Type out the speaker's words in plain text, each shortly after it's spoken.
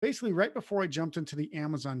Basically, right before I jumped into the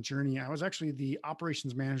Amazon journey, I was actually the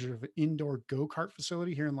operations manager of an indoor go-kart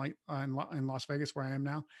facility here in Las Vegas, where I am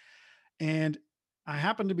now. And I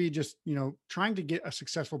happened to be just, trying to get a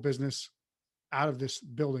successful business out of this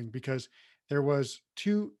building because there was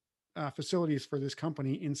two facilities for this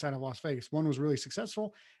company inside of Las Vegas. One was really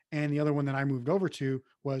successful, and the other one that I moved over to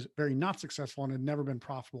was very not successful and had never been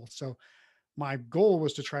profitable. So my goal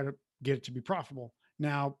was to try to get it to be profitable.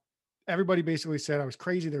 Now, everybody basically said I was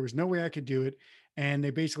crazy. There was no way I could do it. And they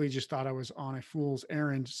basically just thought I was on a fool's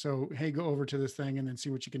errand. So, hey, go over to this thing and then see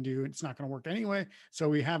what you can do. It's not going to work anyway. So,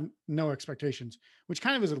 we have no expectations, which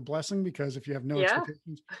kind of is a blessing because if you have no Yeah.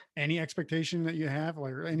 expectations, any expectation that you have,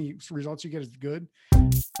 like or any results you get is good.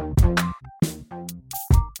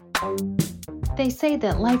 They say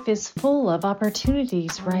that life is full of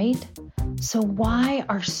opportunities, right? So, why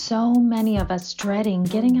are so many of us dreading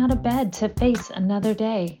getting out of bed to face another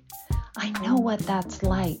day? I know what that's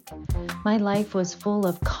like. My life was full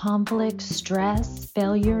of conflict, stress,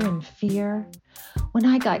 failure, and fear. When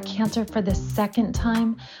I got cancer for the second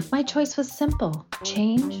time, my choice was simple: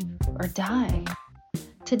 change or die.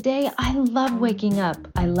 Today, I love waking up.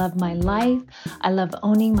 I love my life. I love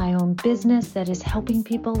owning my own business that is helping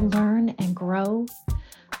people learn and grow.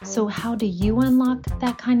 So, how do you unlock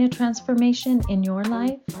that kind of transformation in your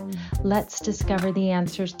life? Let's discover the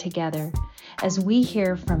answers together as we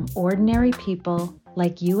hear from ordinary people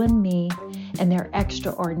like you and me and their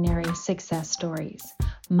extraordinary success stories.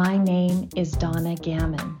 My name is Donna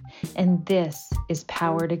Gammon, and this is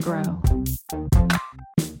Power to Grow.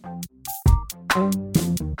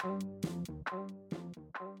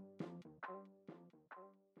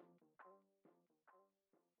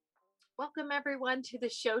 Welcome, everyone, to the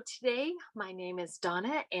show today. My name is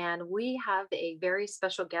Donna, and we have a very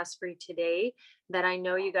special guest for you today that I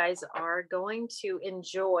know you guys are going to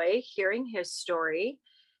enjoy hearing his story.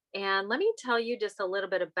 And let me tell you just a little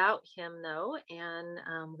bit about him, though, and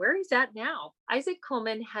where he's at now. Isaac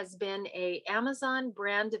Coleman has been a Amazon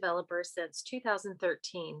brand developer since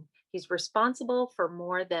 2013. He's responsible for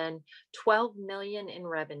more than 12 million in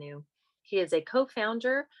revenue. He is a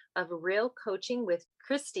co-founder of Real Coaching with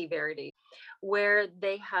Christy Verity, where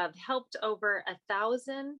they have helped over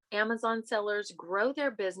 1,000 Amazon sellers grow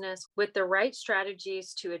their business with the right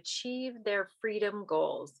strategies to achieve their freedom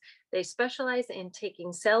goals. They specialize in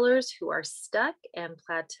taking sellers who are stuck and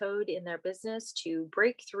plateaued in their business to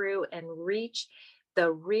break through and reach the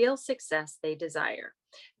real success they desire.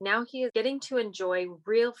 Now he is getting to enjoy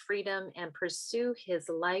real freedom and pursue his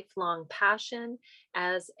lifelong passion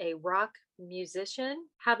as a rock musician,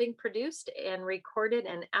 having produced and recorded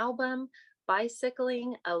an album,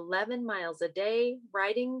 bicycling 11 miles a day,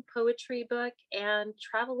 writing poetry book, and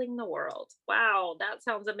traveling the world. Wow, that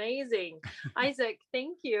sounds amazing. Isaac,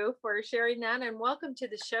 thank you for sharing that and welcome to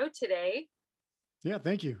the show today. Yeah,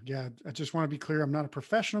 thank you. Yeah, I just want to be clear. I'm not a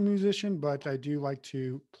professional musician, but I do like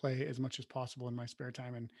to play as much as possible in my spare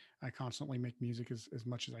time. And I constantly make music as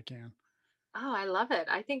much as I can. Oh, I love it.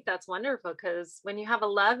 I think that's wonderful because when you have a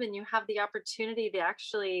love and you have the opportunity to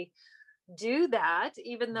actually do that,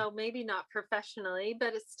 even though maybe not professionally,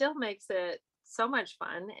 but it still makes it so much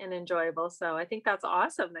fun and enjoyable. So I think that's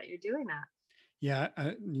awesome that you're doing that. Yeah,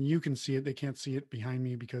 you can see it. They can't see it behind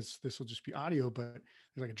me because this will just be audio, but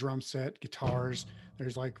there's like a drum set, guitars,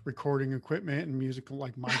 there's like recording equipment and musical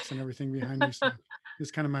like mics and everything behind me. So it's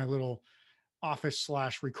kind of my little office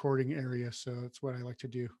slash recording area. So that's what I like to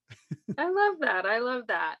do. I love that. I love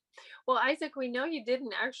that. Well, Isaac, we know you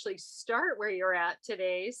didn't actually start where you're at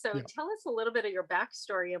today. So Yeah. tell us a little bit of your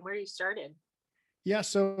backstory and where you started. Yeah,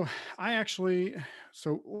 so I actually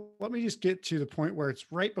so let me just get to the point where it's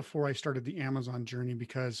right before I started the Amazon journey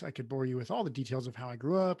because I could bore you with all the details of how I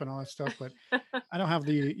grew up and all that stuff, but I don't have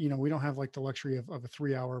we don't have like the luxury of a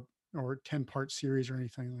 3 hour or 10-part series or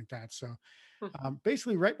anything like that. So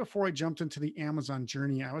basically, right before I jumped into the Amazon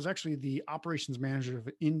journey, I was actually the operations manager of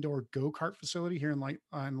an indoor go-kart facility here in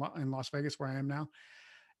Las Vegas, where I am now.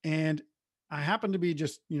 And I happened to be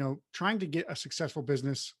just, trying to get a successful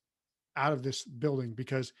business out of this building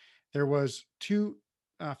because there was two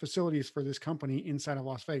facilities for this company inside of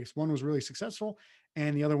Las Vegas. One was really successful,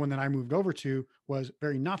 and the other one that I moved over to was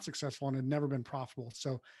very not successful and had never been profitable.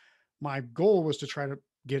 So my goal was to try to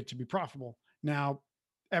get it to be profitable. Now,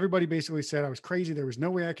 everybody basically said I was crazy. There was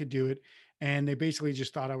no way I could do it. And they basically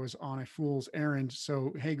just thought I was on a fool's errand.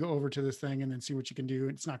 So, hey, go over to this thing and then see what you can do.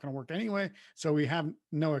 It's not going to work anyway. So, we have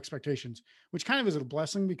no expectations, which kind of is a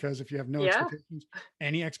blessing because if you have no Yeah. expectations,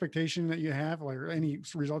 any expectation that you have, like or any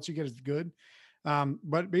results you get is good.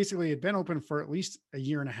 But basically, it had been open for at least a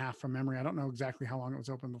year and a half from memory. I don't know exactly how long it was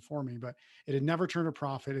open before me, but it had never turned a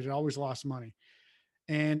profit. It had always lost money.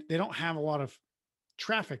 and they don't have a lot of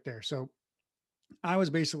traffic there. So I was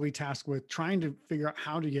basically tasked with trying to figure out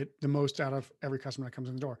how to get the most out of every customer that comes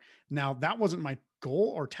in the door. Now, that wasn't my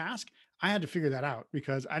goal or task. I had to figure that out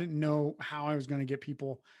because I didn't know how I was going to get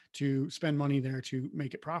people to spend money there to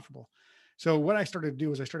make it profitable. So what I started to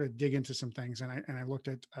do is I started to dig into some things, and I looked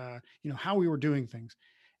at how we were doing things,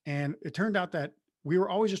 and it turned out that we were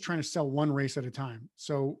always just trying to sell one race at a time.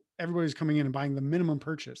 So everybody's coming in and buying the minimum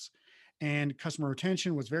purchase, and customer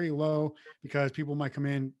retention was very low because people might come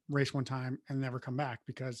in, race one time, and never come back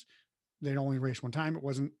because they'd only race one time. It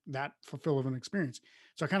wasn't that fulfilling of an experience.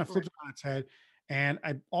 So I kind of Right. flipped it on its head. And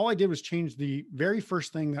all I did was change the very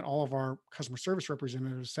first thing that all of our customer service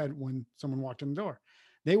representatives said when someone walked in the door.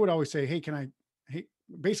 They would always say, hey,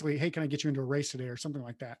 basically, hey, can I get you into a race today or something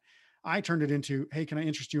like that. I turned it into, hey, can I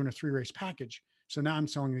interest you in a 3 race package? So now I'm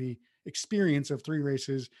selling the experience of 3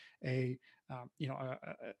 races, a,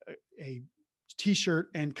 a t-shirt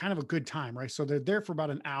and kind of a good time, right? So they're there for about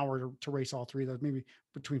an hour to race all three of those, maybe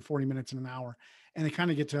between 40 minutes and an hour. And they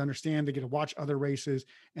kind of get to understand, they get to watch other races,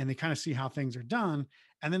 and they kind of see how things are done.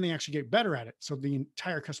 And then they actually get better at it. So the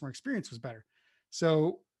entire customer experience was better.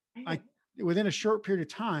 So I, Right. within a short period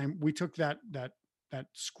of time, we took that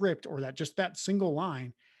script, or that single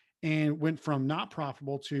line, and went from not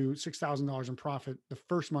profitable to $6,000 in profit the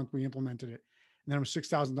first month we implemented it. And then it was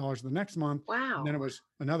 $6,000 the next month, and then it Wow. was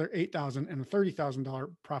another 8,000 and a $30,000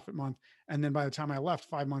 profit month. And then by the time I left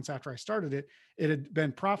 5 months after I started it, it had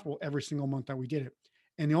been profitable every single month that we did it.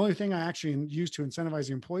 And the only thing I actually used to incentivize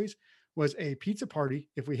the employees was a pizza party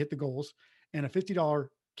if we hit the goals, and a $50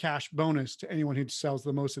 cash bonus to anyone who sells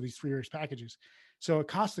the most of these 3 race packages. So it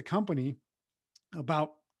cost the company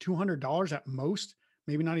about $200 at most,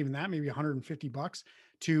 maybe not even that, maybe 150 bucks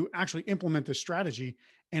to actually implement this strategy.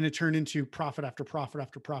 And it turned into profit after profit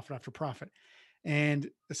after profit after profit. And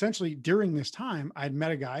essentially during this time, I'd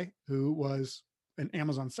met a guy who was an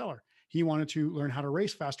Amazon seller. He wanted to learn how to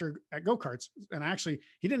race faster at go-karts. And actually,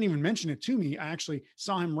 he didn't even mention it to me. I actually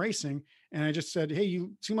saw him racing, and I just said, hey,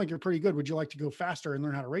 you seem like you're pretty good. Would you like to go faster and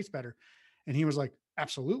learn how to race better? And he was like,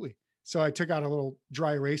 absolutely. So I took out a little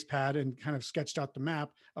dry erase pad and kind of sketched out the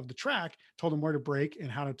map of the track, told him where to brake and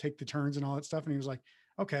how to take the turns and all that stuff. And he was like,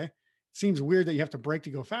 okay, seems weird that you have to brake to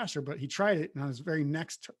go faster, but he tried it. And on his very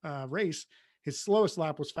next race, his slowest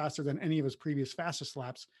lap was faster than any of his previous fastest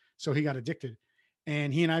laps. So he got addicted,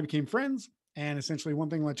 and he and I became friends. And essentially one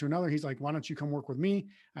thing led to another. He's like, why don't you come work with me?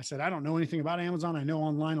 I said, I don't know anything about Amazon. I know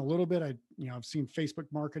online a little bit. I've seen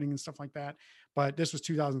Facebook marketing and stuff like that, but this was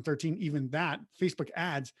 2013. Even that Facebook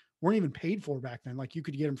ads weren't even paid for back then. Like, you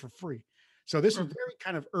could get them for free. So this was Mhm. very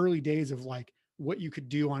kind of early days of like what you could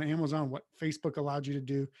do on Amazon, what Facebook allowed you to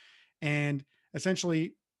do. And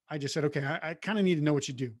essentially I just said, okay, I kind of need to know what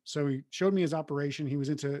you do. So he showed me his operation. He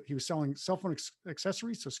was selling cell phone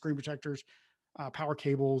accessories, so screen protectors, power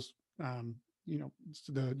cables,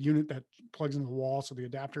 the unit that plugs into the wall, so the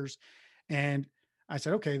adapters. And I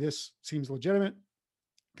said, okay, this seems legitimate.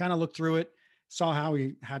 Kind of looked through it, saw how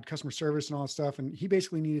he had customer service and all that stuff. And he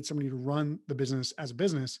basically needed somebody to run the business as a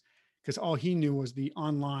business, because all he knew was the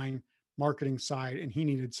online marketing side, and he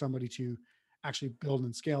needed somebody to actually build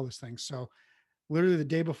and scale this thing. So literally the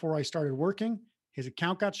day before I started working, his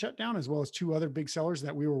account got shut down, as well as 2 other big sellers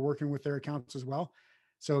that we were working with their accounts as well.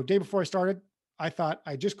 So day before I started, I thought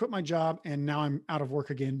I just quit my job and now I'm out of work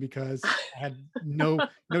again because I had no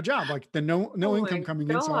job, like the no Oh income my coming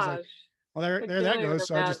in. So I was like, gosh. well, there I there can't that even goes.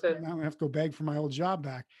 So I just imagine. now I have to go beg for my old job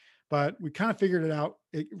back. But we kind of figured it out.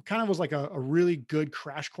 It kind of was like a really good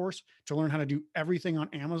crash course to learn how to do everything on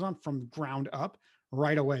Amazon from ground up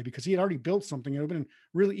right away, because he had already built something. It would have been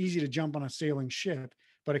really easy to jump on a sailing ship,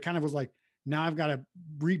 but it kind of was like, now I've got to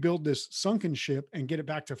rebuild this sunken ship and get it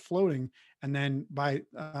back to floating. And then by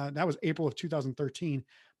that was April of 2013.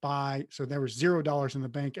 So there was $0 in the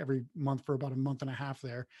bank every month for about a month and a half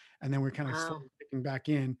there, and then we're kind of Wow. slowly kicking back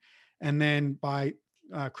in. And then by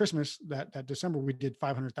Christmas that December, we did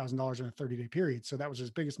 $500,000 in a 30-day period. So that was his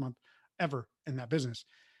biggest month ever in that business.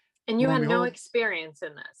 And you Lo and had no behold, experience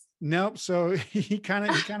in this. nope. So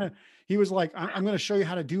he was like, I'm going to show you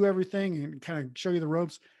how to do everything and kind of show you the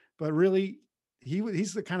ropes. But really,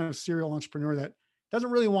 he's the kind of serial entrepreneur that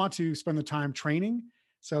doesn't really want to spend the time training.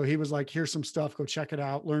 So he was like, here's some stuff, go check it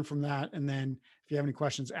out, learn from that. And then if you have any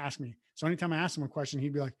questions, ask me. So anytime I asked him a question,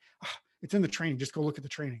 he'd be like, "Ah, it's in the training. Just go look at the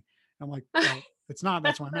training." And I'm like, well, it's not.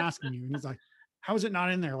 That's why I'm asking you. And he's like, how is it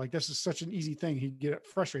not in there? Like, this is such an easy thing. He'd get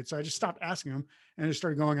frustrated. So I just stopped asking him and I just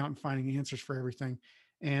started going out and finding answers for everything.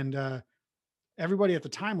 And everybody at the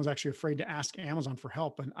time was actually afraid to ask Amazon for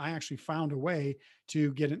help. And I actually found a way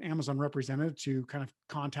to get an Amazon representative to kind of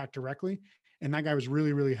contact directly. And that guy was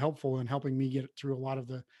really, really helpful in helping me get through a lot of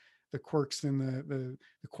the quirks and the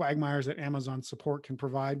quagmires that Amazon support can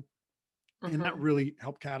provide. And that Hmm. really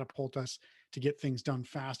helped catapult us to get things done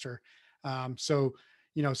faster. So,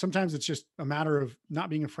 sometimes it's just a matter of not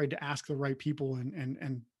being afraid to ask the right people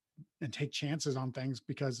and take chances on things,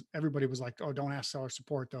 because everybody was like, "Oh, don't ask seller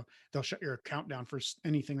support. They'll shut your account down for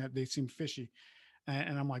anything that they seem fishy."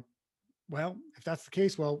 And I'm like, well, if that's the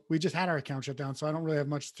case, well, we just had our account shut down, so I don't really have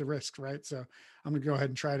much to risk, right? So I'm gonna go ahead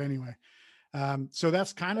and try it anyway. So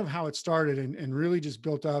that's kind of how it started, and really just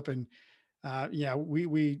built up. And yeah,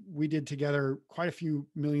 we did together quite a few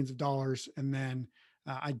millions of dollars, and then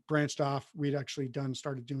I branched off. We'd actually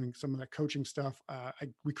started doing some of that coaching stuff.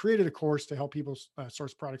 We created a course to help people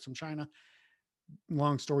source products from China.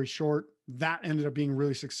 Long story short, that ended up being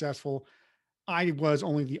really successful. I was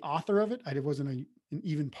only the author of it. I wasn't an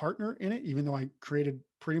even partner in it, even though I created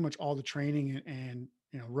pretty much all the training and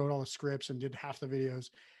wrote all the scripts and did half the videos.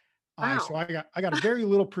 So Wow. I got a very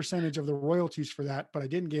little percentage of the royalties for that, but I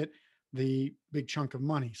didn't get the big chunk of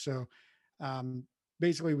money. So um,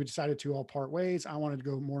 basically, we decided to all part ways. I wanted to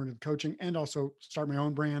go more into the coaching and also start my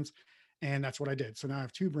own brands, and that's what I did. So now I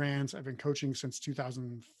have two brands. I've been coaching since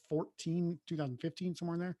 2014, 2015,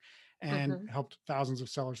 somewhere in there, and Hmm. helped thousands of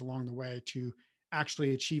sellers along the way to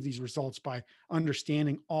actually achieve these results by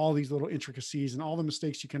understanding all these little intricacies and all the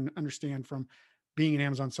mistakes you can understand from being an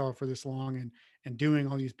Amazon seller for this long, and doing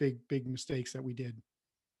all these big mistakes that we did.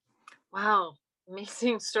 Wow.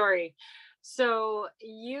 Amazing story. So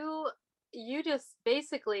you just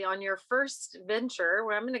basically on your first venture,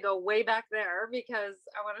 where I'm going to go way back there because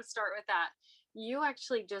I want to start with that. You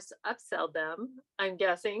actually just upselled them, I'm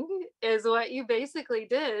guessing, is what you basically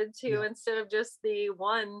did to Yeah. instead of just the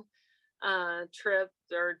one trip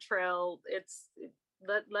or trail,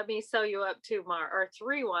 let me sell you up to my our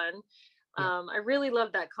 3-1. Yep. I really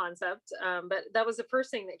love that concept. But that was the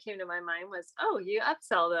first thing that came to my mind was, oh, you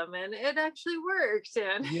upsell them and it actually worked.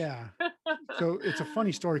 And Yeah. So it's a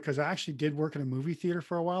funny story because I actually did work in a movie theater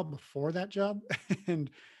for a while before that job.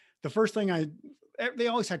 And the first thing they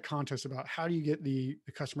always had contests about how do you get the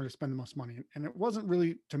customer to spend the most money. And it wasn't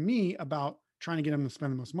really to me about trying to get them to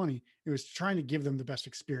spend the most money. It was trying to give them the best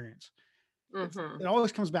experience. hmm It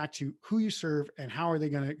always comes back to who you serve and how are they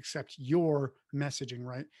going to accept your messaging,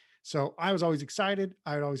 right? So I was always excited.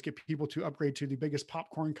 I would always get people to upgrade to the biggest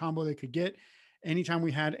popcorn combo they could get. Anytime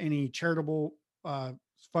we had any charitable uh,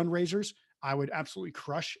 fundraisers, I would absolutely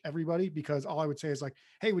crush everybody, because all I would say is like,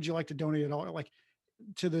 "Hey, would you like to donate at all, like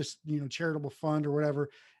to this, charitable fund or whatever?"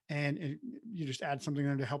 And you just add something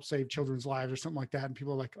there to help save children's lives or something like that. And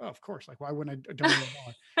people are like, "Oh, of course! Like, why wouldn't I donate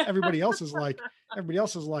 $1?" Everybody else is like,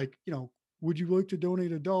 "Would you like to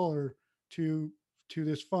donate $1 to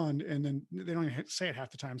this fund?" And then they don't even say it half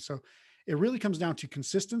the time. So it really comes down to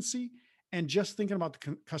consistency and just thinking about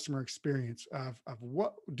the customer experience of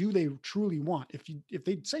what do they truly want. If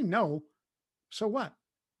they say no, so what?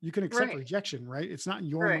 You can accept Right. rejection, right? It's not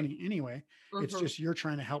your Right. money anyway. It's hmm just you're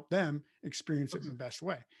trying to help them experience it in the best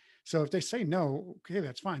way. So if they say no, okay,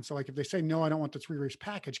 that's fine. So like if they say no, I don't want the 3 race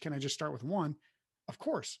package. Can I just start with one? Of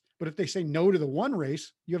course. But if they say no to the one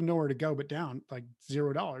race, you have nowhere to go but down, like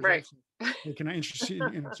 $0, right? Right. So, hey, can I interest you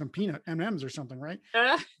in some peanut M&Ms or something, right?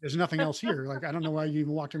 There's nothing else here. Like, I don't know why you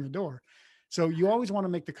even walked in the door. So you always want to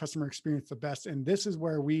make the customer experience the best. And this is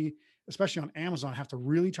where we, especially on Amazon, have to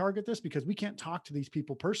really target this, because we can't talk to these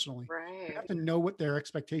people personally. We have Right. to know what their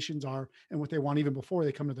expectations are and what they want even before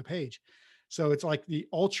they come to the page. So it's like the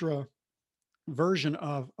ultra version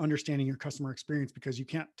of understanding your customer experience, because you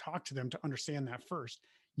can't talk to them to understand that first.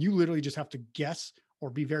 You literally just have to guess or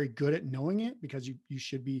be very good at knowing it, because you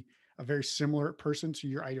should be a very similar person to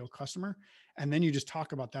your ideal customer. And then you just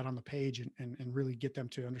talk about that on the page, and really get them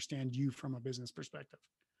to understand you from a business perspective.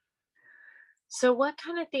 So what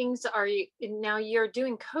kind of things are you now you're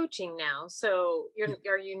doing coaching now. So Yeah.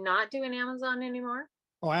 are you not doing Amazon anymore?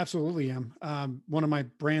 Oh, I absolutely am. One of my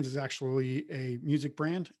brands is actually a music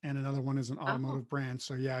brand, and another one is an Oh. automotive brand.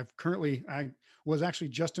 So yeah, I was actually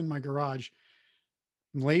just in my garage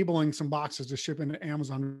labeling some boxes to ship into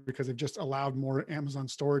Amazon, because they've just allowed more Amazon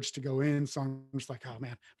storage to go in. So I'm just like, oh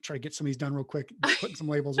man, try to get some of these done real quick, putting some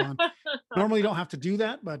labels on. Normally you don't have to do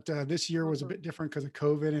that, but this year was a Mhm. bit different because of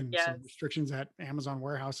COVID and some Yes. restrictions at Amazon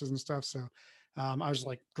warehouses and stuff. So I was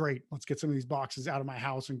like, great, let's get some of these boxes out of my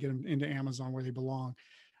house and get them into Amazon where they belong.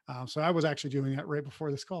 So I was actually doing that right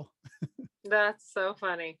before this call. That's so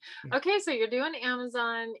funny. Yeah. Okay, so you're doing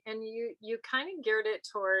Amazon and you kind of geared it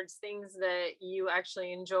towards things that you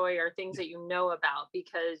actually enjoy or things Yeah. that you know about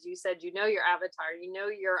because you said you know your avatar, you know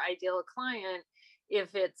your ideal client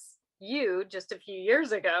if it's you just a few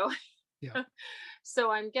years ago. Yeah.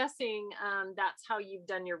 So I'm guessing that's how you've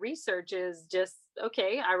done your research is just,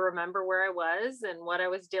 okay, I remember where I was and what I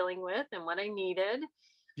was dealing with and what I needed.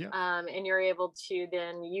 Yeah. And you're able to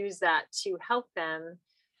then use that to help them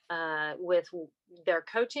with their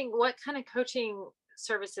coaching. What kind of coaching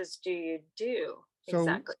services do you do So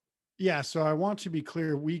exactly? yeah, so I want to be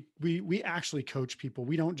clear. We actually coach people.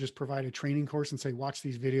 We don't just provide a training course and say, watch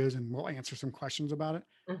these videos and we'll answer some questions about it.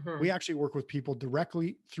 Hmm. We actually work with people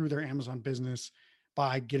directly through their Amazon business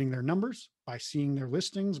by getting their numbers, by seeing their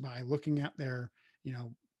listings, by looking at their, you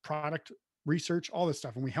know, product research, all this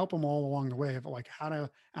stuff. And we help them all along the way of like how to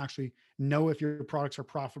actually know if your products are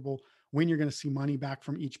profitable, when you're going to see money back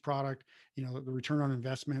from each product, you know, the return on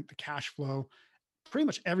investment, the cash flow, pretty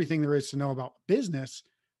much everything there is to know about business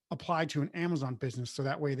applied to an Amazon business. So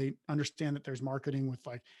that way they understand that there's marketing with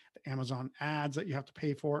like the Amazon ads that you have to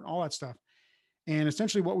pay for and all that stuff. And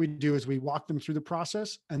essentially what we do is we walk them through the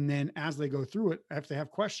process. And then as they go through it, if they have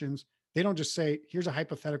questions, they don't just say, here's a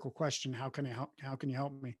hypothetical question. How can I help? How can you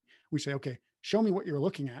help me? We say, okay, show me what you're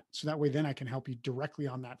looking at. So that way then I can help you directly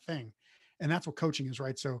on that thing. And that's what coaching is,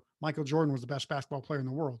 right? So Michael Jordan was the best basketball player in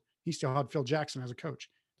the world. He still had Phil Jackson as a coach.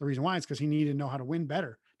 The reason why is because he needed to know how to win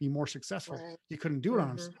better, be more successful. Right. He couldn't do it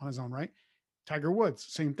Hmm. on his own, right? Tiger Woods,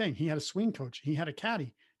 same thing. He had a swing coach. He had a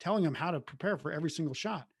caddy telling him how to prepare for every single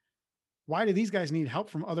shot. Why do these guys need help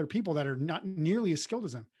from other people that are not nearly as skilled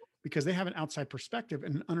as them? Because they have an outside perspective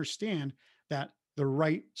and understand that the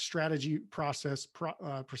right strategy, process,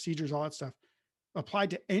 procedures, all that stuff applied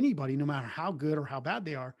to anybody, no matter how good or how bad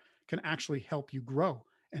they are, can actually help you grow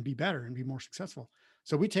and be better and be more successful.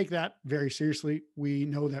 So we take that very seriously. We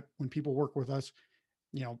know that when people work with us,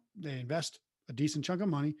 you know, they invest a decent chunk of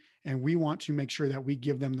money, and we want to make sure that we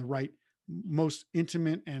give them the right, most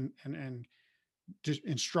intimate and just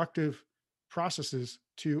instructive processes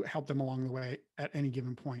to help them along the way at any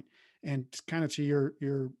given point. And kind of to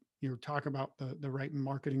your talk about the right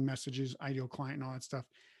marketing messages, ideal client, and all that stuff.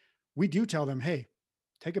 We do tell them, hey,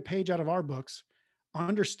 take a page out of our books,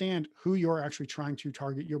 understand who you're actually trying to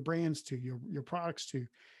target your brands to, your products to,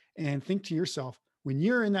 and think to yourself, when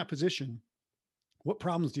you're in that position, what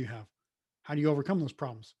problems do you have? How do you overcome those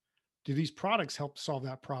problems? Do these products help solve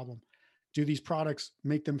that problem? Do these products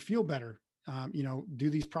make them feel better? You know, do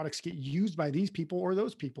these products get used by these people or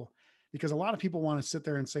those people? Because a lot of people want to sit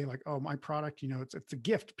there and say like, oh, my product, you know, it's a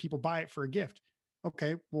gift. People buy it for a gift.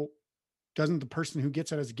 Okay, well, doesn't the person who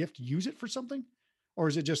gets it as a gift use it for something? Or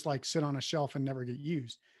is it just like sit on a shelf and never get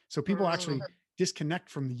used? So people actually disconnect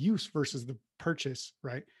from the use versus the purchase,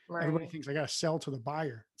 right? Everybody Right. thinks I got to sell to the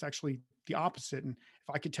buyer. It's actually the opposite. And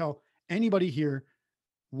if I could tell anybody here,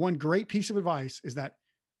 one great piece of advice is that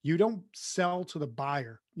you don't sell to the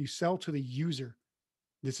buyer, you sell to the user.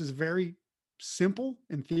 This is very simple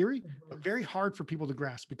in theory, but Mhm. very hard for people to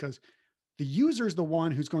grasp because the user is the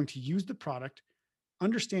one who's going to use the product.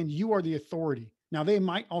 Understand you are the authority. Now, they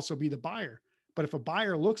might also be the buyer, but if a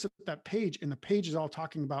buyer looks at that page and the page is all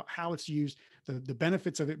talking about how it's used, the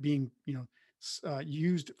benefits of it being, you know,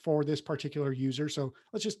 used for this particular user. So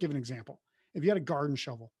let's just give an example. If you had a garden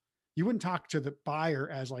shovel, you wouldn't talk to the buyer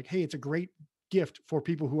as like, hey, it's a great gift for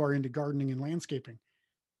people who are into gardening and landscaping.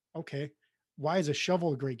 Okay, why is a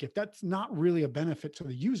shovel a great gift? That's not really a benefit to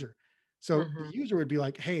the user. So the Mhm. user would be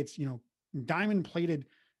like, hey, it's, you know, diamond plated,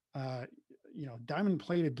 uh, diamond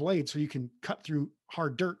plated blade so you can cut through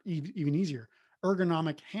hard dirt even easier.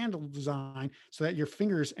 Ergonomic handle design so that your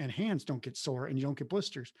fingers and hands don't get sore and you don't get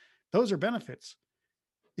blisters. Those are benefits.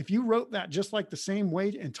 If you wrote that just like the same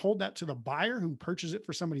way and told that to the buyer who purchased it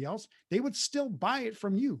for somebody else, they would still buy it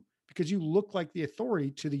from you because you look like the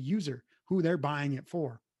authority to the user who they're buying it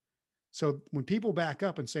for. So when people back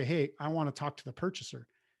up and say, hey, I want to talk to the purchaser,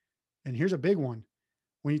 and here's a big one.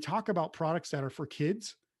 When you talk about products that are for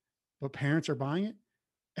kids, but parents are buying it,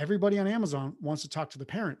 everybody on Amazon wants to talk to the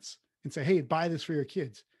parents and say, hey, buy this for your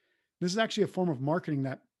kids. This is actually a form of marketing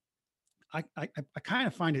that I kind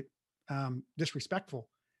of find it disrespectful.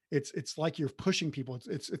 It's like you're pushing people.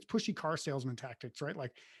 It's pushy car salesman tactics, right?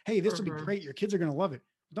 Like, hey, this will be Mhm. great. Your kids are going to love it.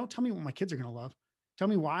 Don't tell me what my kids are going to love. Tell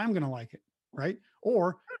me why I'm going to like it, right?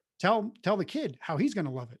 Or tell the kid how he's going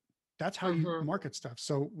to love it. That's how you Mhm. market stuff.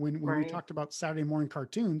 So when we Right. talked about Saturday morning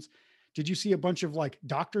cartoons, did you see a bunch of like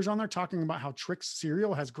doctors on there talking about how Trix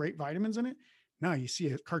cereal has great vitamins in it? No, you see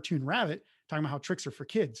a cartoon rabbit talking about how Trix are for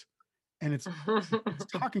kids, and it's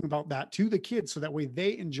talking about that to the kids so that way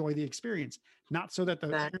they enjoy the experience, not so that the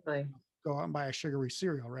parents Exactly. go out and buy a sugary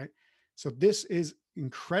cereal, right? So this is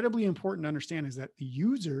incredibly important to understand is that the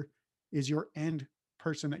user is your end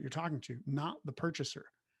person that you're talking to, not the purchaser.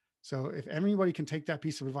 So if everybody can take that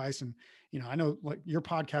piece of advice, and you know, I know like your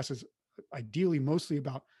podcast is ideally mostly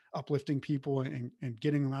about uplifting people and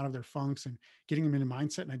getting them out of their funks and getting them into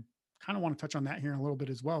mindset. And I kind of want to touch on that here in a little bit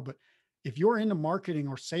as well. But if you're into marketing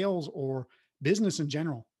or sales or business in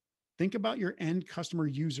general, think about your end customer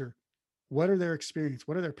user. What are their experience?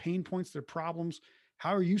 What are their pain points, their problems?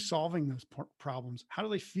 How are you solving those problems? How do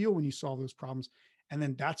they feel when you solve those problems? And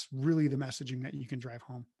then that's really the messaging that you can drive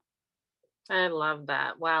home. I love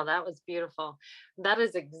that. Wow, that was beautiful. That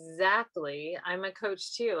is exactly, I'm a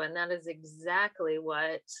coach too, and that is exactly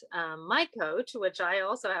what my coach, which I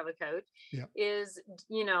also have a coach, Yeah, is,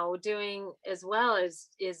 doing as well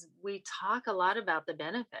is we talk a lot about the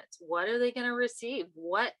benefits. What are they going to receive?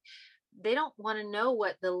 What they don't want to know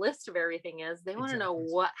what the list of everything is. They want to know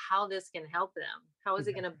exactly. how this can help them. How is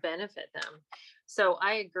it going to Exactly. benefit them? So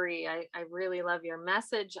I agree. I really love your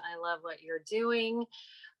message. I love what you're doing.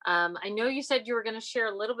 I know you said you were going to share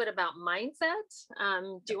a little bit about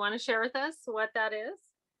mindset. Do you want to share with us what that is?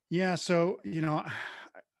 Yeah. So,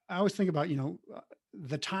 I always think about,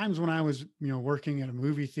 the times when I was, working at a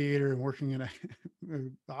movie theater and working at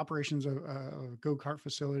the operations of a go-kart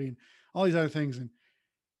facility and all these other things. And,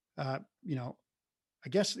 uh, you know, I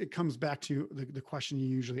guess it comes back to the question you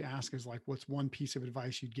usually ask is like, what's one piece of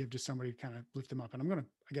advice you'd give to somebody to kind of lift them up? And I'm going to,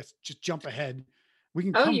 I guess, just jump ahead. We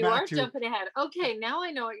can Oh, come you back are to, jumping ahead. Okay, now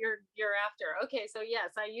I know what you're after. Okay, so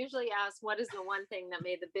yes, I usually ask what is the one thing that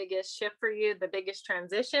made the biggest shift for you, the biggest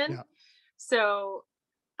transition. yeah, So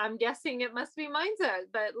I'm guessing it must be mindset,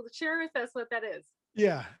 but share with us what that is.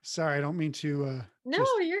 yeah. Sorry. I don't mean to No,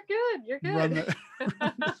 just you're good. You're run good.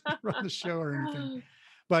 the, run the show or anything.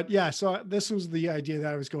 But yeah, so this was the idea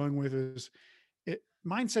that I was going with is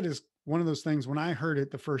mindset is one of those things when I heard it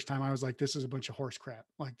the first time, I was like, this is a bunch of horse crap.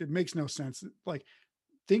 Like it makes no sense. Like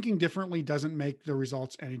thinking differently doesn't make the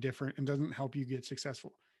results any different and doesn't help you get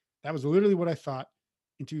successful. That was literally what I thought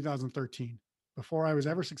in 2013. Before I was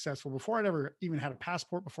ever successful, before I'd ever even had a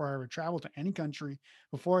passport, before I ever traveled to any country,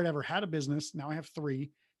 before I'd ever had a business. Now I have three.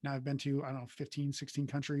 Now I've been to, I don't know, 15, 16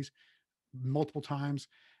 countries multiple times.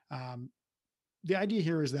 Um, the idea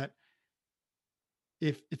here is that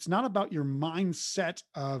if it's not about your mindset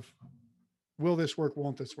of will this work,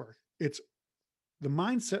 won't this work, it's the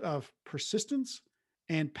mindset of persistence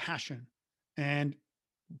and passion and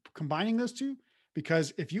combining those two.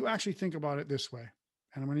 Because if you actually think about it this way,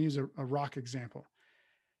 and I'm going to use a rock example,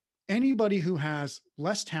 anybody who has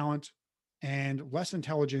less talent and less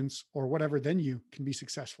intelligence or whatever than you can be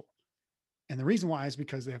successful. And the reason why is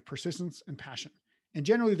because they have persistence and passion. And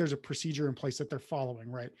generally there's a procedure in place that they're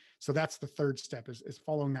following, right? So that's the third step is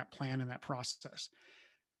following that plan and that process.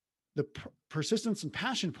 The persistence and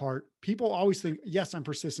passion part, people always think, yes, I'm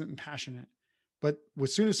persistent and passionate. But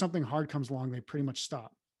as soon as something hard comes along, they pretty much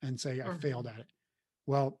stop and say, I failed Mhm. at it.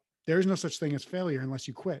 Well, there's no such thing as failure unless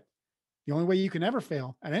you quit. The only way you can ever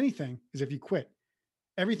fail at anything is if you quit.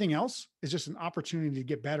 Everything else is just an opportunity to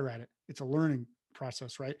get better at it. It's a learning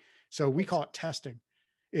process, right? So we call it testing.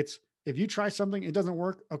 It's if you try something, it doesn't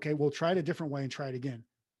work. Okay, we'll try it a different way and try it again.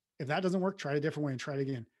 If that doesn't work, try it a different way and try it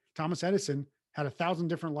again. Thomas Edison had 1,000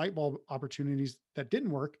 different light bulb opportunities that didn't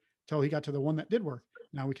work until he got to the one that did work.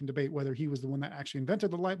 Now we can debate whether he was the one that actually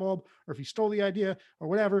invented the light bulb or if he stole the idea or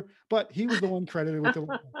whatever, but he was the one credited with the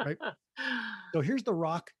light bulb, right? So here's the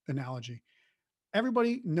rock analogy.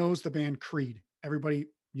 Everybody knows the band Creed. Everybody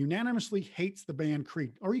unanimously hates the band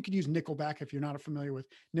Creed. Or you could use Nickelback if you're not familiar with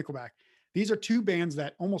Nickelback. These are two bands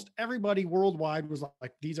that almost everybody worldwide was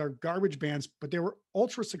like, these are garbage bands, but they were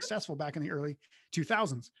ultra successful back in the early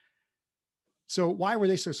 2000s. So why were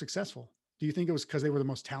they so successful? Do you think it was because they were the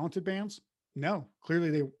most talented bands? No, clearly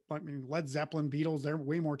they, I mean, Led Zeppelin, Beatles, they're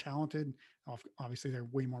way more talented. Obviously they're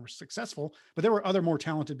way more successful, but there were other more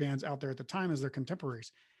talented bands out there at the time as their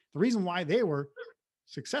contemporaries. The reason why they were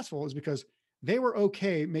successful is because they were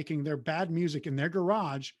okay making their bad music in their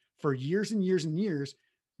garage for years and years and years,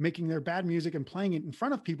 making their bad music and playing it in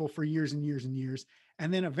front of people for years and years and years.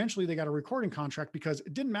 And then eventually they got a recording contract because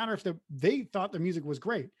it didn't matter if they thought the music was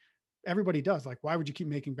great. Everybody does. Like, why would you keep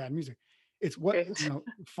making bad music? It's what, Right.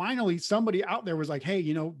 finally somebody out there was like, hey,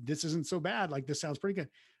 this isn't so bad. Like, this sounds pretty good.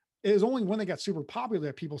 It was only when they got super popular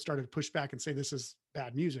that people started to push back and say this is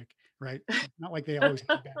bad music, right? Not like they always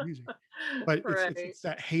had bad music, but it's it's Right. it's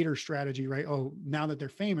that hater strategy, right? Oh, now that they're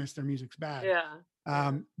famous, their music's bad. Yeah.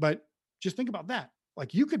 Yeah. But just think about that.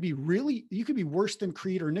 Like you could be worse than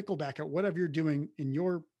Creed or Nickelback at whatever you're doing in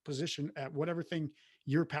your position at whatever thing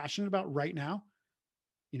you're passionate about right now.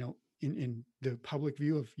 In the public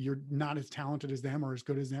view of you're not as talented as them or as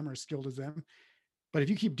good as them or as skilled as them. But if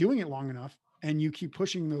you keep doing it long enough and you keep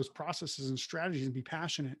pushing those processes and strategies and be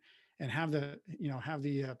passionate and have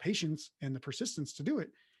the patience and the persistence to do it,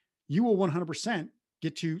 you will 100%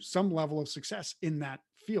 get to some level of success in that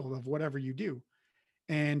field of whatever you do.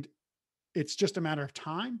 And it's just a matter of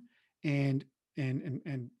time and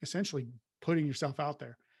essentially putting yourself out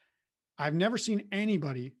there. I've never seen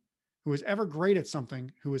anybody who was ever great at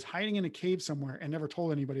something who was hiding in a cave somewhere and never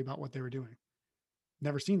told anybody about what they were doing.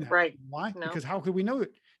 Never seen that. Right. Why? No, Because how could we know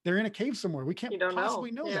that they're in a cave somewhere? We you can't don't know.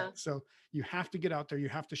 possibly know Yeah. that. So you have to get out there. You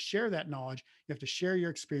have to share that knowledge. You have to share your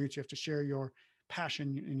experience. You have to share your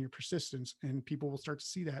passion and your persistence, and people will start to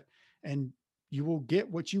see that, and you will get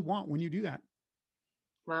what you want when you do that.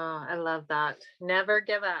 Wow, I love that. Never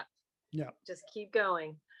give up. Yeah. Just keep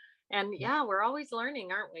going. And yeah, we're always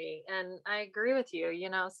learning, aren't we? And I agree with you.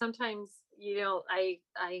 Sometimes,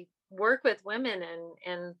 I work with women,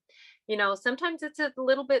 and sometimes it's a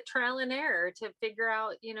little bit trial and error to figure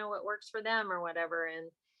out, what works for them or whatever.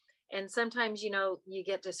 And sometimes, you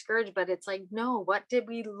get discouraged, but it's like, no, what did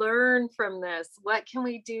we learn from this? What can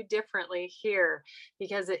we do differently here?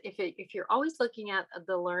 Because if you're always looking at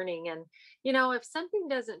the learning, and, if something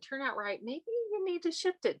doesn't turn out right, maybe you need to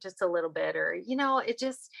shift it just a little bit, or, it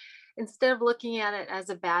just, instead of looking at it as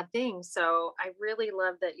a bad thing. So I really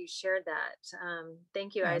love that you shared that.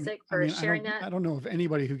 Thank you, Yeah, Isaac, I for mean, sharing I that. don't know of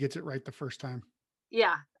anybody who gets it right the first time.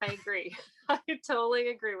 Yeah, I agree. I totally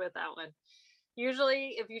agree with that one.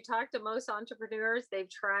 Usually, if you talk to most entrepreneurs, they've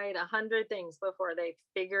tried 100 things before they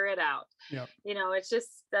figure it out. Yeah. That's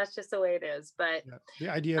just the way it is. But Yeah. The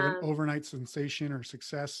idea of an um, overnight sensation or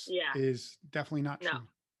success yeah, is definitely not no, true.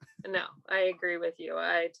 no, I agree with you.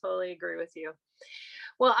 I totally agree with you.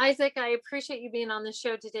 Well, Isaac, I appreciate you being on the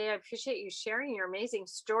show today. I appreciate you sharing your amazing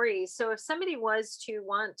story. So, if somebody was to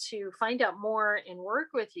want to find out more and work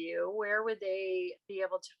with you, where would they be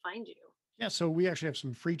able to find you? Yeah, so we actually have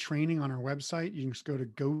some free training on our website. You can just go to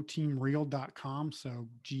goteamreal.com. So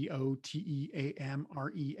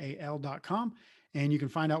GOTEAMREAL.com. And you can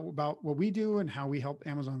find out about what we do and how we help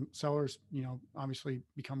Amazon sellers, obviously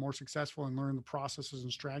become more successful and learn the processes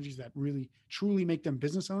and strategies that really truly make them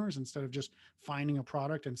business owners instead of just finding a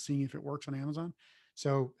product and seeing if it works on Amazon.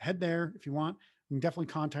 So head there if you want. You can definitely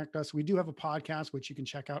contact us. We do have a podcast, which you can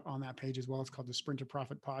check out on that page as well. It's called the Sprint to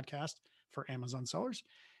Profit Podcast for Amazon sellers.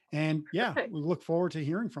 And yeah, Perfect. we look forward to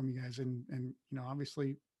hearing from you guys, and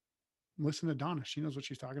obviously listen to Donna. She knows what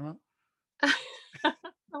she's talking about.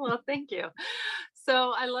 Well, thank you.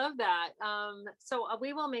 So I love that. So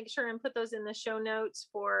we will make sure and put those in the show notes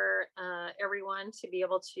for everyone to be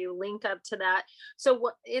able to link up to that. So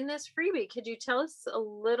what in this freebie, could you tell us a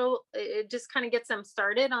little, it just kind of gets them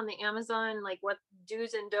started on the Amazon, like what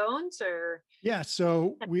do's and don'ts, or? Yeah.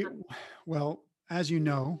 So well, as you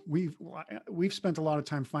know, we've spent a lot of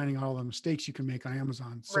time finding out all the mistakes you can make on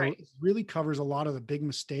Amazon. So Right. it really covers a lot of the big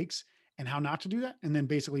mistakes and how not to do that. And then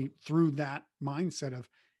basically through that mindset of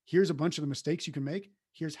here's a bunch of the mistakes you can make.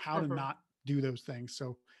 Here's how to Mhm. not do those things.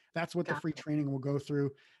 So that's what the Got free it. training will go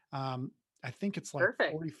through. I think it's like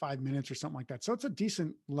Perfect. 45 minutes or something like that. So it's a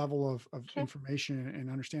decent level of Okay. information and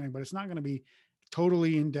understanding, but it's not going to be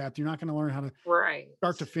totally in depth. You're not going to learn how to Right.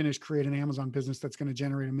 start to finish create an Amazon business that's going to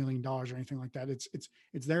generate $1 million or anything like that. It's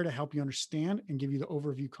there to help you understand and give you the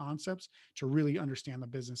overview concepts to really understand the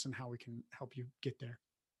business and how we can help you get there.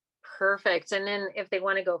 Perfect. And then if they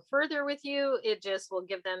want to go further with you, it just will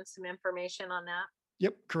give them some information on that.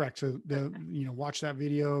 Yep, correct. So Okay. watch that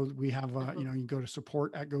video. We have Mhm. you can go to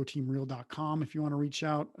support@goteamreal.com if you want to reach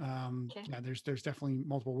out. Okay. Yeah, there's definitely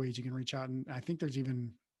multiple ways you can reach out, and I think there's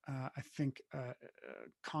even a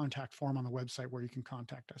contact form on the website where you can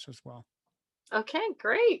contact us as well. Okay,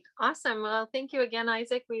 great. Awesome. Well, thank you again,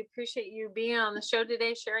 Isaac. We appreciate you being on the show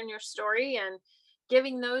today, sharing your story and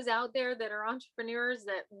giving those out there that are entrepreneurs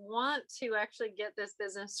that want to actually get this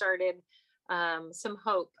business started some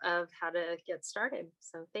hope of how to get started.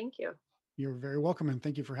 So thank you. You're very welcome, and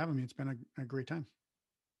thank you for having me. It's been a great time.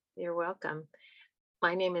 You're welcome.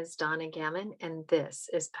 My name is Donna Gammon, and this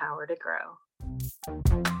is Power to Grow.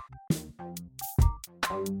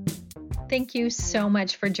 Thank you so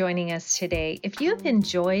much for joining us today. If you've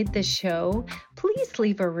enjoyed the show, please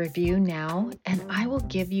leave a review now, and I will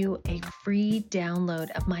give you a free download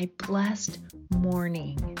of my blessed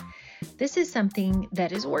morning. This is something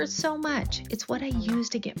that is worth so much. It's what I use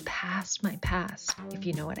to get past my past, if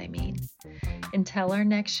you know what I mean. Until our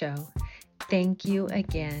next show, thank you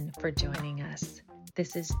again for joining us.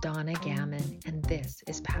 This is Donna Gammon, and this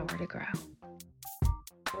is Power to Grow.